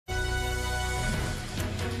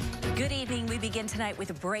Good evening. We begin tonight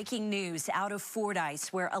with breaking news out of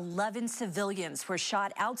Fordyce, where 11 civilians were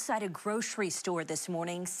shot outside a grocery store this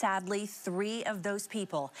morning. Sadly, 3 of those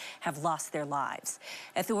people have lost their lives.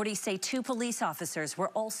 Authorities say 2 police officers were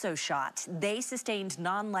also shot. They sustained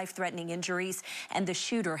non-life-threatening injuries, and the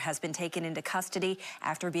shooter has been taken into custody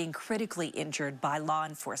after being critically injured by law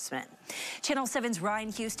enforcement. Channel 7's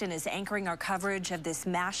Ryan Houston is anchoring our coverage of this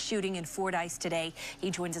mass shooting in Fordyce today. He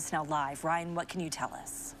joins us now live. Ryan, what can you tell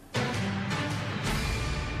us?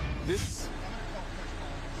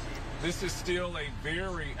 This is still a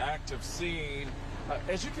very active scene.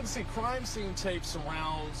 As you can see, crime scene tape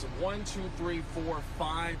surrounds 1, 2, 3, 4,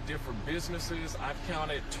 5 different businesses. I've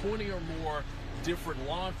counted 20 or more different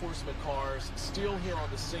law enforcement cars still here on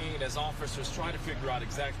the scene as officers try to figure out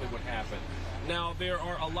exactly what happened. Now, there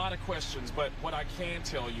are a lot of questions, but what I can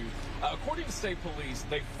tell you, according to state police,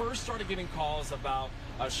 they first started getting calls about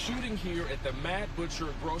a shooting here at the Mad Butcher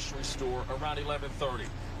grocery store around 11:30.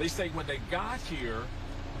 They say when they got here,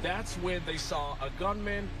 that's when they saw a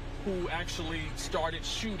gunman who actually started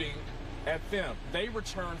shooting at them. They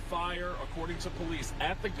returned fire, according to police,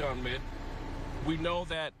 at the gunman. We know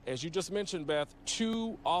that, as you just mentioned, Beth,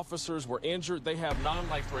 2 officers were injured. They have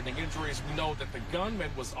non-life-threatening injuries. We know that the gunman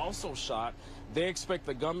was also shot. They expect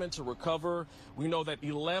the gunman to recover. We know that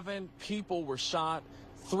 11 people were shot.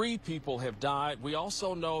 3 people have died. We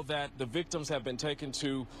also know that the victims have been taken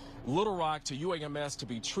to Little Rock, to UAMS, to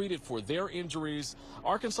be treated for their injuries.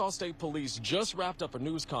 Arkansas State Police just wrapped up a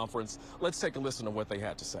news conference. Let's take a listen to what they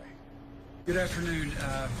had to say. Good afternoon.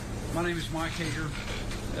 My name is Mike Hager.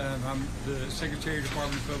 I'm the Secretary of the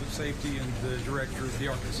Department of Public Safety and the Director of the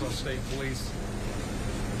Arkansas State Police.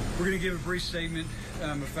 We're going to give a brief statement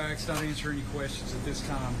of facts, not answer any questions at this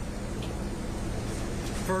time.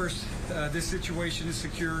 First, this situation is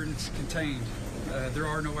secure and it's contained. There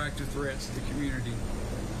are no active threats to the community.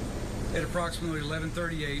 At approximately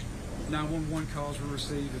 11:38, 911 calls were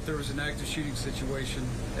received that there was an active shooting situation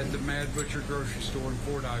at the Mad Butcher grocery store in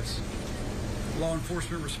Fordyce. Law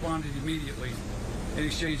enforcement responded immediately and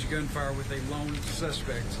exchanged gunfire with a lone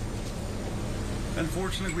suspect.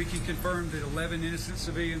 Unfortunately, we can confirm that 11 innocent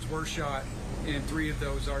civilians were shot and 3 of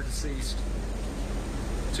those are deceased.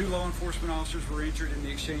 2 law enforcement officers were injured in the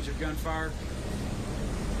exchange of gunfire.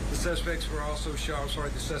 The suspect was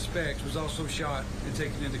also shot and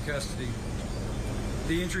taken into custody.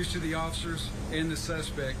 The injuries to the officers and the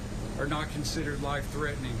suspect are not considered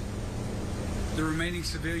life-threatening. The remaining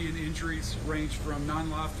civilian injuries range from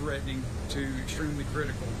non-life-threatening to extremely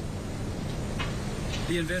critical.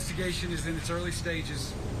 The investigation is in its early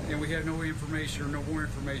stages, and we have no information or no more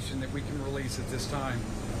information that we can release at this time.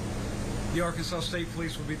 The Arkansas State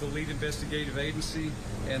Police will be the lead investigative agency,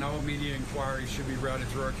 and all media inquiries should be routed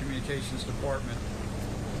through our communications department.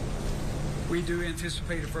 We do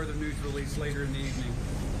anticipate a further news release later in the evening.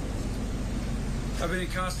 I've been in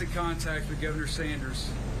constant contact with Governor Sanders.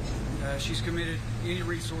 She's committed any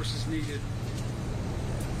resources needed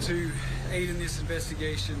to aid in this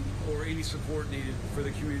investigation or any support needed for the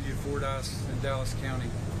community of Fordyce and Dallas County.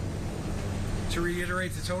 To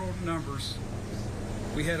reiterate the total numbers,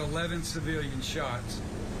 we had 11 civilians shot.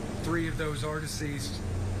 3 of those are deceased,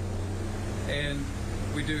 and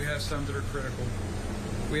we do have some that are critical.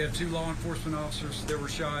 We have 2 law enforcement officers that were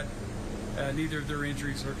shot. Neither of their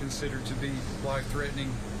injuries are considered to be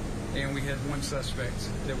life-threatening, and we had 1 suspect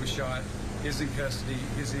that was shot. Is in custody.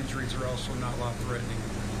 His injuries are also not life-threatening.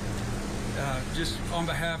 Just on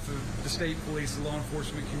behalf of the state police, the law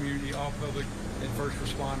enforcement community, all public and first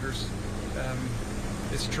responders,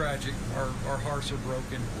 it's tragic. Our hearts are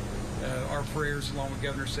broken. Our prayers, along with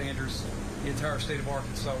Governor Sanders, the entire state of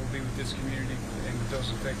Arkansas, will be with this community and with those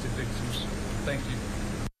affected victims. Thank you.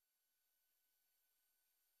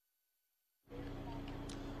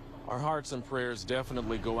 Our hearts and prayers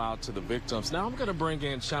definitely go out to the victims. Now I'm going to bring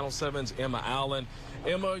in Channel 7's Emma Allen.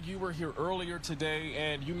 Emma, you were here earlier today,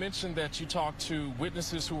 and you mentioned that you talked to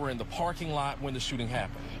witnesses who were in the parking lot when the shooting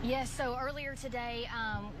happened. Yes, so earlier today,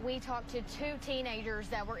 we talked to 2 teenagers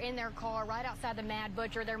that were in their car right outside the Mad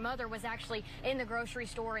Butcher. Their mother was actually in the grocery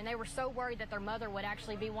store, and they were so worried that their mother would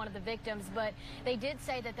actually be one of the victims. But they did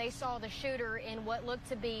say that they saw the shooter in what looked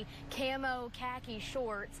to be camo khaki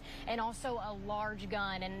shorts and also a large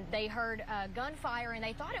gun. And they heard gunfire, and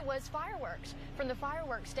they thought it was fireworks from the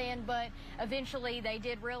fireworks stand, but eventually they they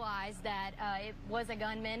did realize that it was a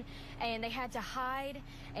gunman, and they had to hide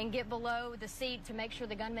and get below the seat to make sure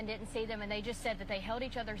the gunman didn't see them, and they just said that they held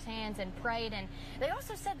each other's hands and prayed. And they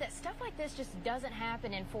also said that stuff like this just doesn't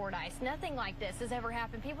happen in Fordyce. Nothing like this has ever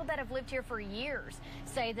happened. People that have lived here for years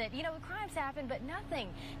say that, you know, crimes happen, but nothing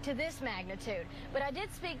to this magnitude. But I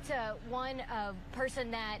did speak to one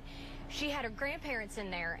person that she had her grandparents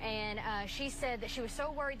in there, and she said that she was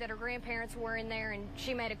so worried that her grandparents were in there, and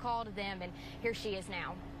she made a call to them, and here she is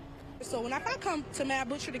now. So when I come to Mad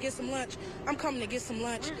Butcher to get some lunch, I'm coming to get some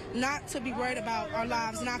lunch, not to be worried about our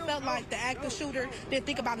lives. And I felt like the active shooter didn't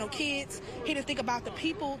think about no kids. He didn't think about the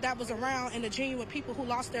people that was around and the genuine people who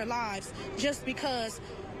lost their lives just because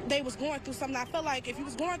they was going through something. I felt like if you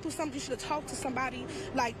was going through something, you should have talked to somebody.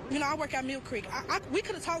 Like, you know, I work at Mill Creek. We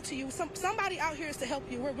could have talked to you. Somebody out here is to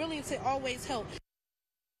help you. We're willing to always help.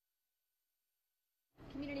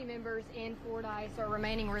 Community members in Fordyce are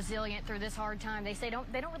remaining resilient through this hard time. They say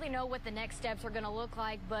they don't really know what the next steps are going to look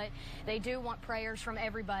like, but they do want prayers from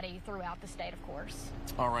everybody throughout the state, of course.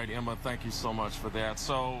 All right, Emma, thank you so much for that.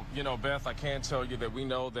 So, you know, Beth, I can tell you that we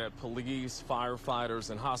know that police,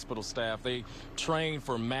 firefighters, and hospital staff, they train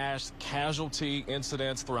for mass casualty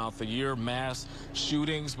incidents throughout the year, mass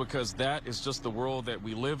shootings, because that is just the world that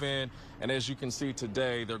we live in. And as you can see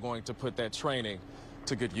today, they're going to put that training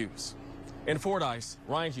to good use. In Fordyce,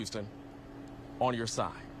 Ryan Houston, on your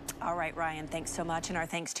side. All right, Ryan, thanks so much. And our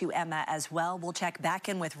thanks to Emma as well. We'll check back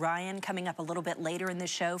in with Ryan coming up a little bit later in the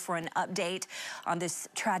show for an update on this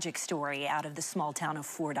tragic story out of the small town of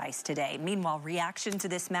Fordyce today. Meanwhile, reaction to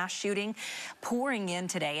this mass shooting pouring in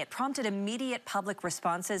today. It prompted immediate public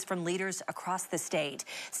responses from leaders across the state.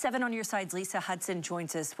 7 on your side's Lisa Hudson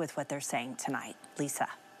joins us with what they're saying tonight. Lisa.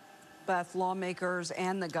 Beth, lawmakers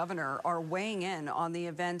and the governor are weighing in on the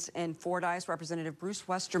events in Fordyce. Representative Bruce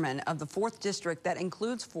Westerman of the 4th District, that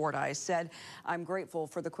includes Fordyce, said, "I'm grateful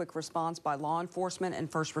for the quick response by law enforcement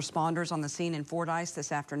and first responders on the scene in Fordyce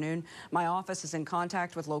this afternoon. My office is in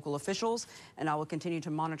contact with local officials, and I will continue to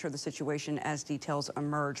monitor the situation as details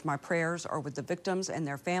emerge. My prayers are with the victims and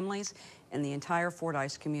their families and the entire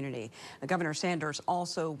Fordyce community." Governor Sanders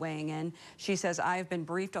also weighing in. She says, "I have been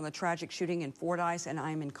briefed on the tragic shooting in Fordyce, and I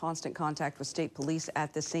am in constant contact with state police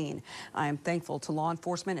at the scene. I am thankful to law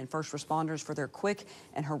enforcement and first responders for their quick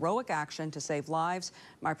and heroic action to save lives.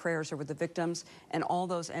 My prayers are with the victims and all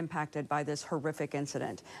those impacted by this horrific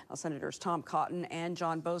incident." Now, Senators Tom Cotton and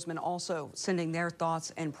John Bozeman also sending their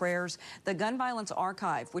thoughts and prayers. The Gun Violence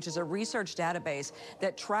Archive, which is a research database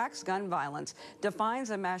that tracks gun violence,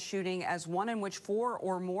 defines a mass shooting as one in which 4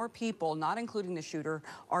 or more people, not including the shooter,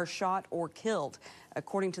 are shot or killed.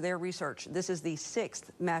 According to their research, this is the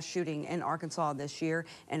 6th mass shooting in Arkansas this year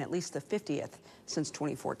and at least the 50th since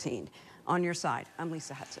 2014. On your side, I'm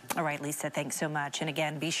Lisa Hudson. All right, Lisa, thanks so much. And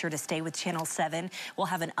again, be sure to stay with Channel 7. We'll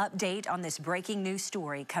have an update on this breaking news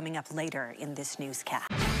story coming up later in this newscast.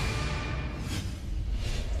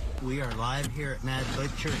 We are live here at Mad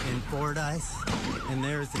Butcher in Fordyce, and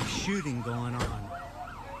there's a shooting going on.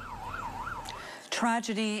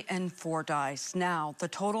 Tragedy in Fordyce. Now, the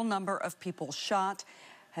total number of people shot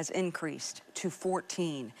has increased to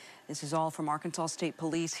 14. This is all from Arkansas State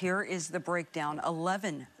Police. Here is the breakdown.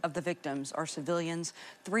 11 of the victims are civilians,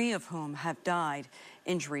 3 of whom have died.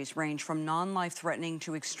 Injuries range from non-life-threatening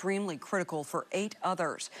to extremely critical for 8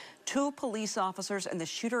 others. 2 police officers and the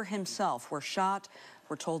shooter himself were shot.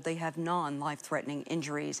 We're told they have non-life-threatening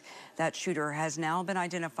injuries. That shooter has now been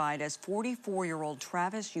identified as 44-year-old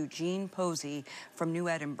Travis Eugene Posey from New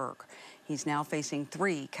Edinburgh. He's now facing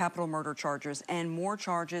 3 capital murder charges, and more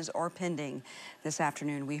charges are pending. This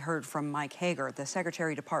afternoon, we heard from Mike Hager, the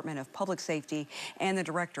Secretary, Department of Public Safety, and the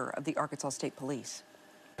Director of the Arkansas State Police.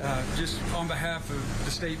 Just on behalf of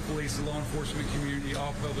the state police, the law enforcement community,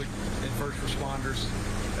 all public and first responders,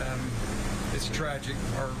 it's tragic.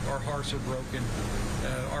 Our hearts are broken.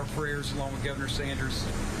 Our prayers, along with Governor Sanders,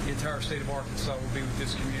 the entire state of Arkansas, will be with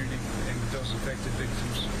this community and with those affected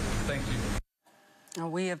victims. Thank you.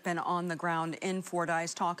 We have been on the ground in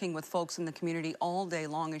Fordyce talking with folks in the community all day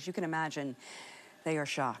long. As you can imagine, they are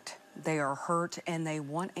shocked. They are hurt, and they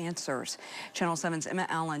want answers. Channel 7's Emma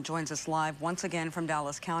Allen joins us live once again from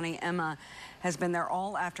Dallas County. Emma has been there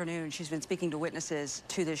all afternoon. She's been speaking to witnesses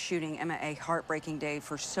to this shooting. Emma, a heartbreaking day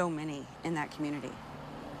for so many in that community.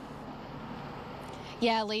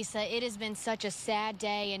 Yeah, Lisa, it has been such a sad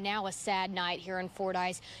day and now a sad night here in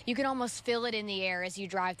Fordyce. You can almost feel it in the air as you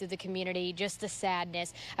drive through the community, just the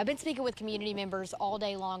sadness. I've been speaking with community members all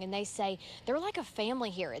day long, and they say they're like a family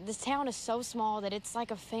here. This town is so small that it's like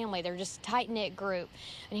a family. They're just a tight-knit group.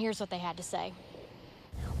 And here's what they had to say.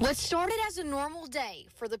 What started as a normal day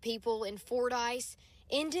for the people in Fordyce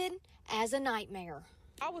ended as a nightmare.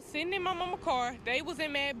 I was sitting in my mama's car. They was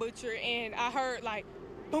in Mad Butcher, and I heard like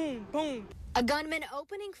boom, boom. A gunman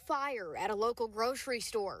opening fire at a local grocery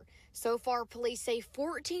store. So far, police say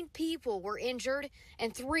 14 people were injured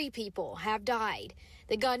and 3 people have died.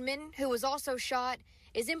 The gunman, who was also shot,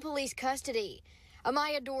 is in police custody.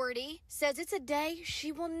 Amaya Doherty says it's a day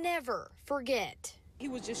she will never forget. He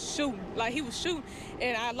was just shooting, like he was shooting,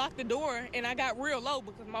 and I locked the door and I got real low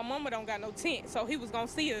because my mama don't got no tent, so he was gonna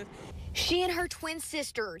see us. She and her twin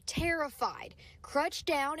sister, terrified, crouched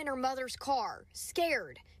down in her mother's car,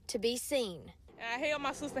 scared to be seen. And I held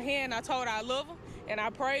my sister's hand, I told her I love her, and I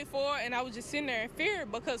prayed for her, and I was just sitting there in fear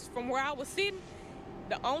because from where I was sitting,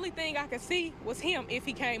 the only thing I could see was him if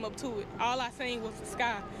he came up to it. All I seen was the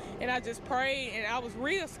sky, and I just prayed, and I was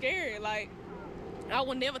real scared, like, I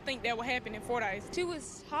would never think that would happen in Fordyce. She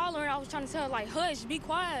was hollering. I was trying to tell her, like, hush, be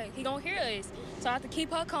quiet. He gonna hear us. So I had to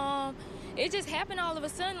keep her calm. It just happened all of a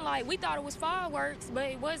sudden. Like, we thought it was fireworks, but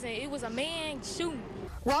it wasn't. It was a man shooting.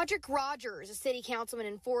 Roderick Rogers, a city councilman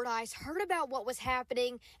in Fordyce, heard about what was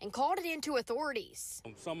happening and called it into authorities.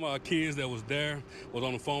 Some kids that was there was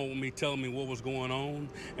on the phone with me telling me what was going on.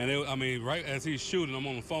 And right as he's shooting, I'm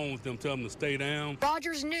on the phone with them telling them to stay down.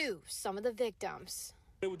 Rogers knew some of the victims.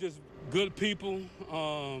 They were just good people,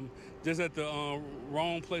 just at the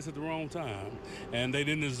wrong place at the wrong time. And they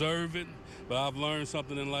didn't deserve it, but I've learned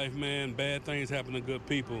something in life, man. Bad things happen to good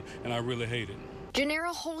people, and I really hate it.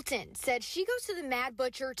 Janera Holton said she goes to the Mad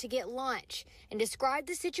Butcher to get lunch and described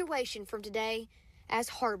the situation from today as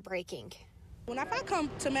heartbreaking. When if I come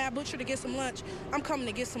to Mad Butcher to get some lunch, I'm coming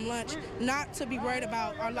to get some lunch, not to be worried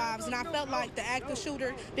about our lives. And I felt like the active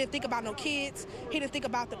shooter didn't think about no kids. He didn't think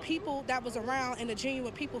about the people that was around and the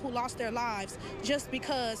genuine people who lost their lives just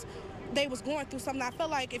because they was going through something. I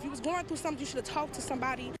felt like if you was going through something, you should have talked to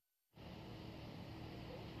somebody.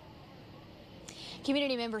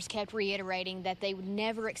 Community members kept reiterating that they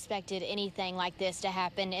never expected anything like this to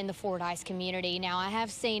happen in the Fordyce community. Now, I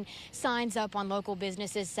have seen signs up on local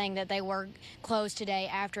businesses saying that they were closed today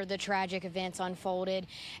after the tragic events unfolded.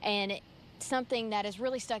 And something that has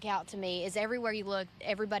really stuck out to me is everywhere you look,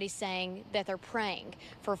 everybody's saying that they're praying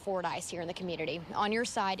for Fordyce here in the community. On your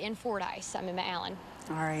side in Fordyce, I'm Emma Allen.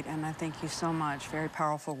 All right, Emma, thank you so much. Very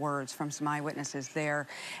powerful words from some eyewitnesses there.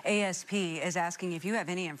 ASP is asking if you have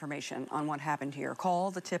any information on what happened here. Call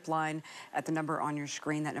the tip line at the number on your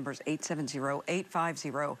screen. That number is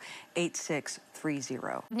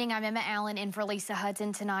 870-850-8630. Evening, I'm Emma Allen in for Lisa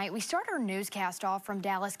Hudson tonight. We start our newscast off from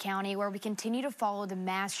Dallas County, where we continue to follow the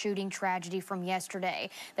mass shooting tragedy from yesterday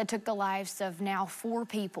that took the lives of now 4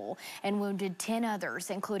 people and wounded 10 others,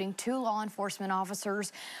 including 2 law enforcement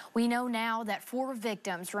officers. We know now that 4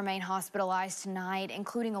 victims remain hospitalized tonight,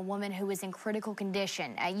 including a woman who is in critical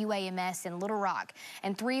condition at UAMS in Little Rock,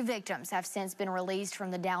 and 3 victims have since been released from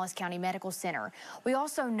the Dallas County Medical Center. We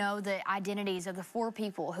also know the identities of the 4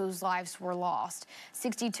 people whose lives were lost.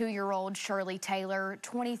 62-year-old Shirley Taylor,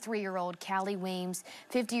 23-year-old Callie Weems,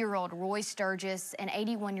 50-year-old Roy Sturgis, and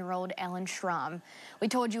 81-year-old Ellen Schrum. We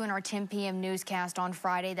told you in our 10 p.m. newscast on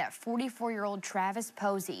Friday that 44-year-old Travis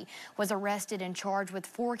Posey was arrested and charged with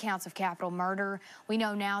 4 counts of capital murder. We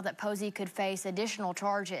know now that Posey could face additional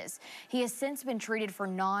charges. He has since been treated for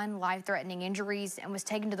non-life-threatening injuries and was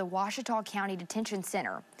taken to the Ouachita County Detention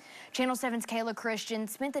Center. Channel 7's Kayla Christian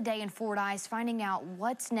spent the day in Fordyce finding out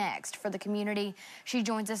what's next for the community. She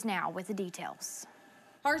joins us now with the details.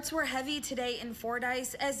 Hearts were heavy today in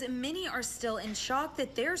Fordyce as many are still in shock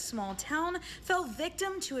that their small town fell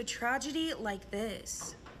victim to a tragedy like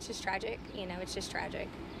this. It's just tragic, it's just tragic.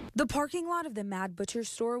 The parking lot of the Mad Butcher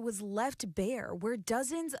store was left bare, where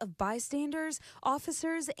dozens of bystanders,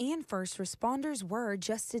 officers, and first responders were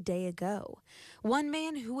just a day ago. One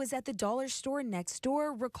man who was at the dollar store next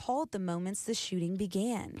door recalled the moments the shooting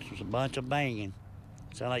began. It was a bunch of banging.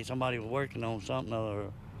 It sounded like somebody was working on something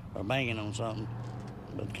or banging on something.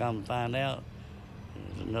 But come to find out,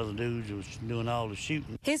 another dude was doing all the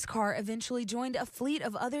shooting. His car eventually joined a fleet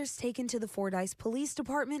of others taken to the Fordyce Police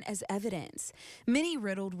Department as evidence, many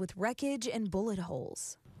riddled with wreckage and bullet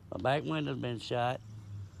holes. My back window's been shot,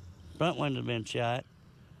 front window's been shot.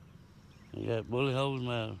 I got bullet holes in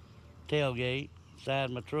my tailgate, side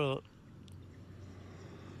of my truck.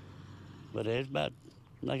 But it's about,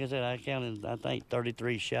 like I said, I counted, I think,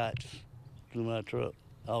 33 shots through my truck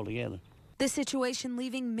altogether. The situation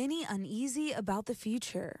leaving many uneasy about the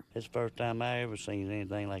future. It's the first time I ever seen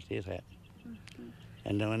anything like this happen.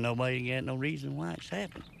 And nobody got no reason why it's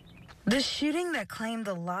happened. The shooting that claimed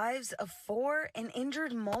the lives of 4 and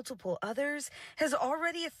injured multiple others has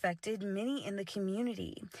already affected many in the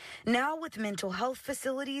community. Now with mental health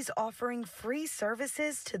facilities offering free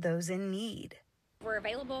services to those in need. We're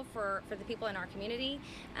available for the people in our community.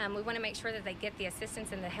 We want to make sure that they get the assistance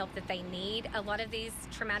and the help that they need. A lot of these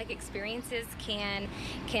traumatic experiences can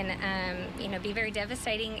be very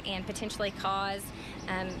devastating and potentially cause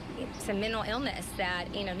some mental illness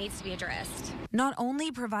that needs to be addressed. Not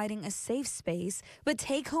only providing a safe space, but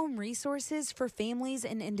take-home resources for families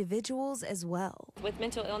and individuals as well. With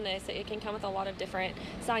mental illness, it can come with a lot of different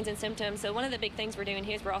signs and symptoms. So one of the big things we're doing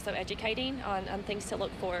here is we're also educating on things to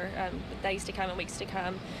look for days to come and weeks to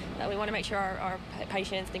come. We want to make sure our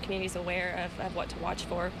patients and community is aware of what to watch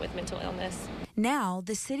for with mental illness. Now,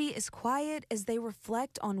 the city is quiet as they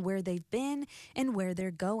reflect on where they've been and where they're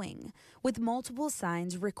going, with multiple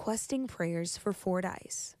signs requesting prayers for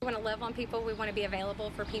Fordyce. We want to love on people. We want to be available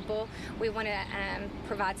for people. We want to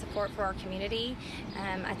provide support for our community.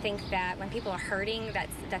 I think that when people are hurting,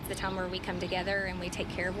 that's the time where we come together and we take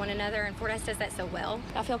care of one another, and Fordyce does that so well.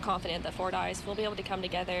 I feel confident that Fordyce will be able to come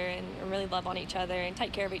together and really love on each other and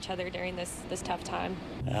take care of each other during this tough time.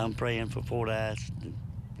 I'm praying for Fordyce.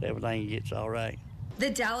 Everything gets all right. The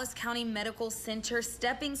Dallas County Medical Center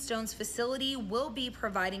Stepping Stones facility will be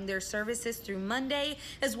providing their services through Monday,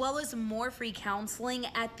 as well as more free counseling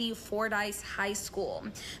at the Fordyce High School.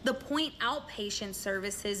 The Point outpatient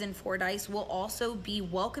services in Fordyce will also be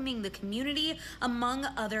welcoming the community, among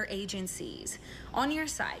other agencies. On your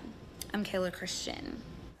side, I'm Kayla Christian.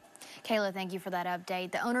 Kayla, thank you for that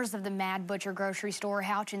update. The owners of the Mad Butcher Grocery Store,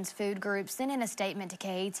 Houchins Food Group, sent in a statement to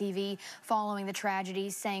KATV following the tragedy,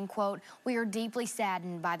 saying, quote, "We are deeply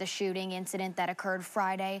saddened by the shooting incident that occurred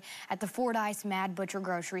Friday at the Fordyce Mad Butcher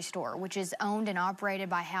Grocery Store, which is owned and operated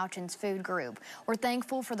by Houchins Food Group. We're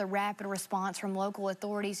thankful for the rapid response from local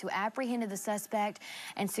authorities who apprehended the suspect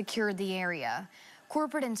and secured the area.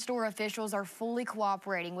 Corporate and store officials are fully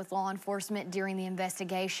cooperating with law enforcement during the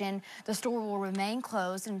investigation. The store will remain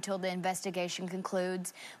closed until the investigation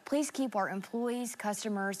concludes. Please keep our employees,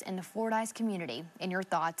 customers, and the Fordyce community in your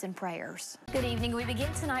thoughts and prayers." Good evening. We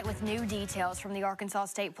begin tonight with new details from the Arkansas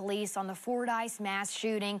State Police on the Fordyce mass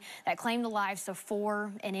shooting that claimed the lives of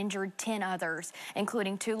 4 and injured 10 others,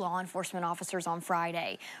 including 2 law enforcement officers on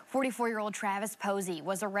Friday. 44-year-old Travis Posey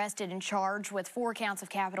was arrested and charged with 4 counts of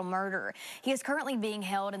capital murder. He is currently being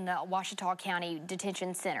held in the Ouachita County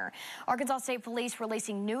Detention Center. Arkansas State Police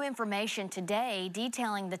releasing new information today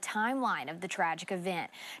detailing the timeline of the tragic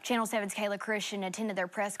event. Channel 7's Kayla Christian attended their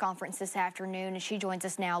press conference this afternoon, and she joins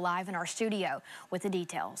us now live in our studio with the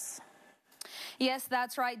details. Yes,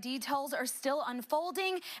 that's right. Details are still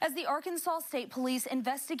unfolding as the Arkansas State Police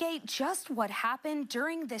investigate just what happened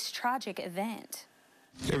during this tragic event.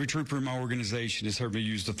 Every trooper in my organization has heard me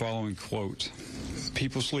use the following quote: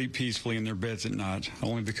 "People sleep peacefully in their beds at night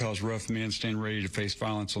only because rough men stand ready to face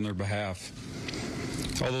violence on their behalf."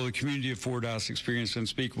 Although the community of Fordyce experienced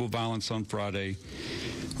unspeakable violence on Friday,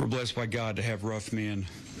 we're blessed by God to have rough men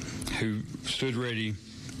who stood ready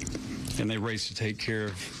and they raced to take care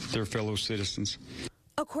of their fellow citizens.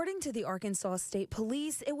 According to the Arkansas State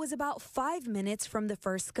Police, it was about 5 minutes from the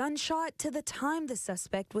first gunshot to the time the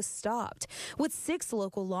suspect was stopped, with 6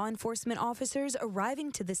 local law enforcement officers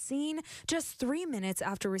arriving to the scene just 3 minutes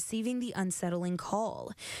after receiving the unsettling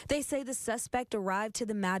call. They say the suspect arrived to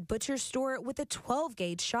the Mad Butcher store with a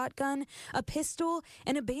 12-gauge shotgun, a pistol,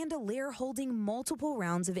 and a bandolier holding multiple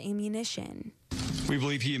rounds of ammunition. We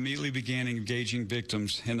believe he immediately began engaging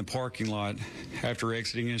victims in the parking lot after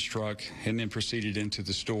exiting his truck and then proceeded into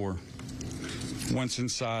the store. Once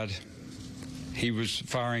inside, he was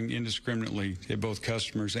firing indiscriminately at both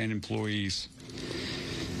customers and employees.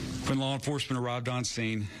 When law enforcement arrived on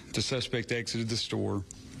scene, the suspect exited the store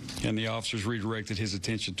and the officers redirected his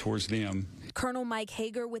attention towards them. Colonel Mike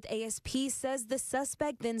Hager with ASP says the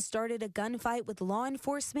suspect then started a gunfight with law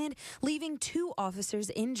enforcement, leaving 2 officers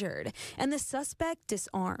injured, and the suspect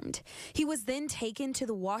disarmed. He was then taken to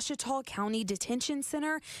the Ouachita County Detention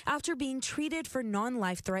Center after being treated for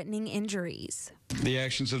non-life-threatening injuries. The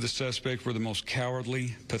actions of the suspect were the most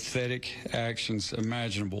cowardly, pathetic actions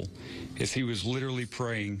imaginable, as he was literally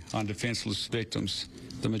preying on defenseless victims,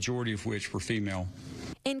 the majority of which were female.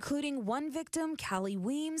 Including one victim, Callie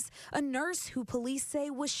Weems, a nurse who police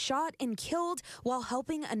say was shot and killed while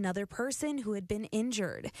helping another person who had been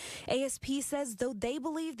injured. ASP says though they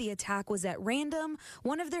believe the attack was at random,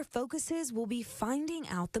 one of their focuses will be finding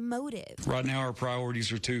out the motive. Right now our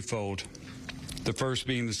priorities are twofold. The first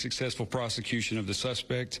being the successful prosecution of the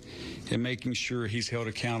suspect and making sure he's held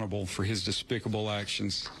accountable for his despicable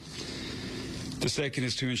actions. The second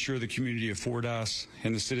is to ensure the community of Fordyce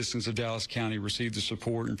and the citizens of Dallas County receive the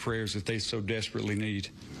support and prayers that they so desperately need.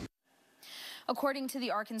 According to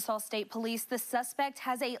the Arkansas State Police, the suspect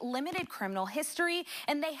has a limited criminal history,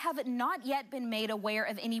 and they have not yet been made aware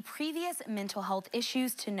of any previous mental health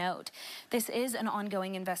issues to note. This is an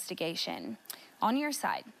ongoing investigation. On your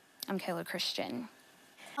side, I'm Kayla Christian.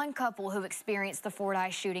 One couple who experienced the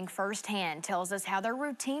Fordyce shooting firsthand tells us how their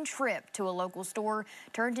routine trip to a local store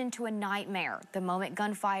turned into a nightmare the moment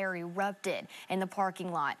gunfire erupted in the parking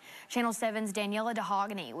lot. Channel 7's Daniela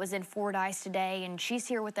DeHogany was in Fordyce today, and she's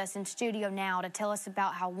here with us in studio now to tell us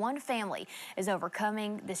about how one family is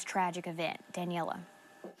overcoming this tragic event. Daniela.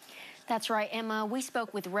 That's right, Emma. We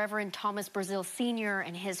spoke with Reverend Thomas Brazil Sr.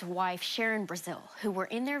 and his wife, Sharon Brazil, who were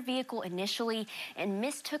in their vehicle initially and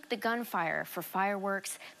mistook the gunfire for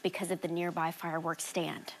fireworks because of the nearby fireworks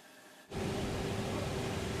stand.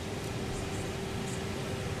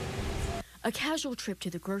 A casual trip to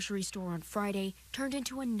the grocery store on Friday turned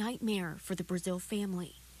into a nightmare for the Brazil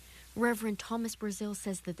family. Reverend Thomas Brazil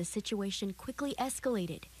says that the situation quickly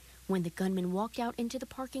escalated when the gunman walked out into the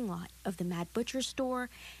parking lot of the Mad Butcher store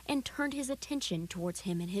and turned his attention towards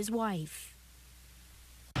him and his wife.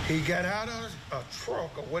 He got out of a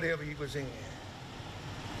truck or whatever he was in,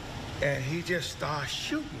 and he just started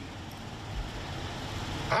shooting.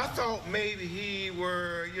 I thought maybe he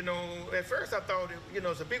were, at first I thought,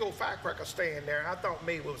 it's a big old firecracker stand there. I thought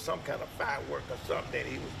maybe it was some kind of firework or something that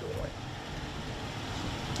he was doing.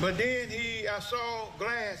 But then I saw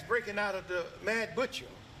glass breaking out of the Mad Butcher.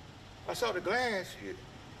 I saw the glass,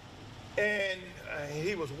 and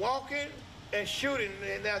he was walking and shooting,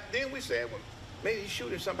 and then we said, well, maybe he's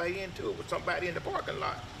shooting somebody into it with somebody in the parking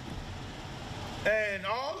lot. And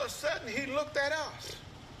all of a sudden, he looked at us,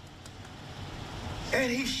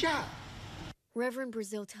 and he shot. Reverend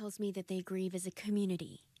Brazil tells me that they grieve as a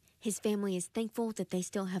community. His family is thankful that they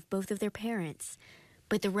still have both of their parents,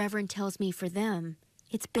 but the Reverend tells me for them,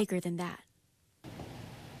 it's bigger than that.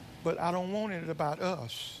 But I don't want it about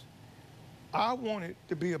us. I want it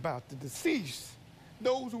to be about the deceased,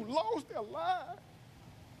 those who lost their lives.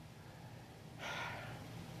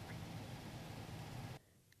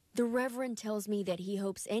 The Reverend tells me that he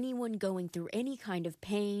hopes anyone going through any kind of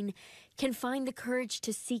pain can find the courage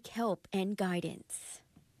to seek help and guidance.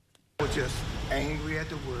 I was just angry at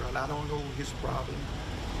the world. I don't know his problem,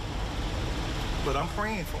 but I'm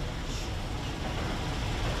praying for him.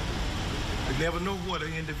 You never know what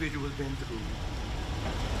an individual has been through.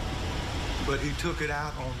 But he took it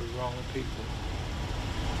out on the wrong people.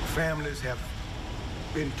 Families have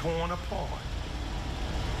been torn apart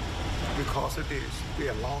because of this. They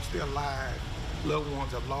have lost their lives. Loved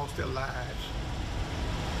ones have lost their lives.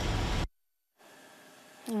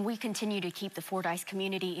 We continue to keep the Fordyce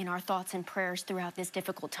community in our thoughts and prayers throughout this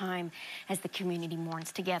difficult time as the community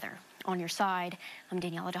mourns together. On your side, I'm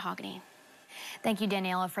Daniela DeHogany. Thank you,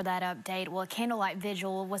 Daniela, for that update. Well, a candlelight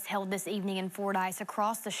vigil was held this evening in Fordyce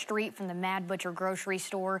across the street from the Mad Butcher grocery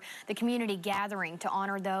store, the community gathering to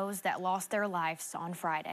honor those that lost their lives on Friday.